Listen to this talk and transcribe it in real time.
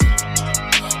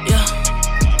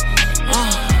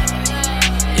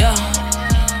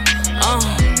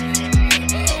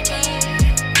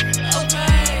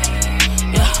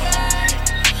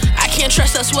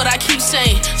what I keep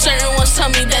saying. Certain ones tell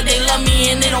me that they love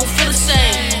me and they don't feel the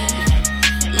same.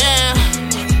 Man,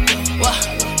 what?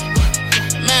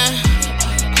 Man,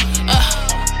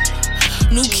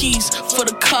 new keys for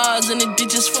the cars and the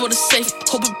digits for the safe.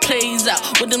 Hope it plays out.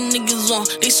 What them niggas on,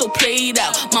 they so played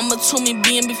out. Mama told me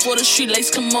being before the street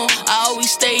lights come on, I always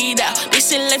stayed out. They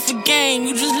say life a game,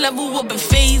 you just level up and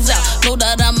phase out. Know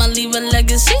that I'ma leave a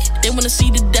legacy. They wanna see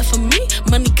the death of me.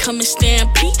 Money come and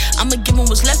stampede. I'ma give them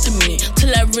what's left of me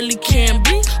till I really can't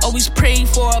breathe. Always pray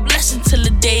for a blessing till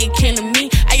the day it came to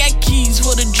me. I got keys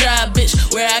for the drive, bitch,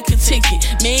 where I could take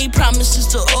it. Made promises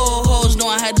to old hoes, know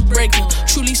I had to break them.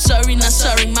 Truly sorry, not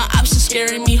sorry, my options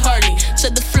scaring me hardly.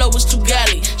 Said the flow was too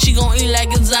godly, she gon' eat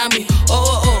like a zombie.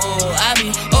 I be,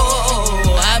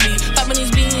 I be poppin'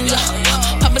 these beans,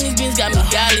 poppin' these beans got me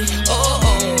golly.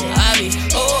 I be,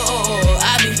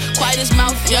 I be quiet as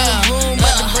mouth in the room,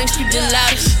 but the brain speak the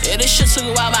loudest. Yeah, this shit took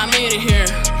a while, but I made it here.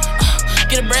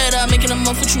 Get a bread up, making a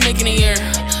month, what you making a year?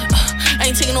 I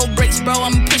ain't taking no breaks, bro,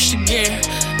 I'ma push the gear.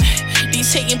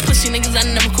 These hating pussy niggas I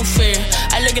never could fear.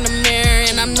 I look in the mirror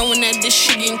and I'm knowing that this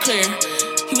shit getting clear.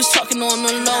 He was talking on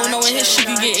the low, knowing his shit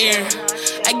could get air.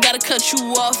 I gotta cut you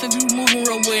off if you moving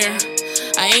real weird.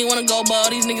 I ain't wanna go, but all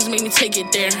these niggas make me take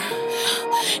it there.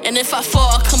 And if I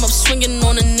fall, I come up swinging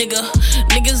on a nigga.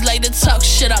 Niggas like to talk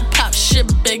shit, I pop shit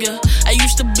bigger. I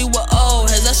used to be with old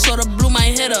heads, I sorta blew my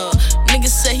head up.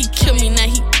 Niggas said he killed me, now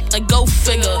he like go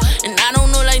figure. And I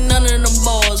don't know like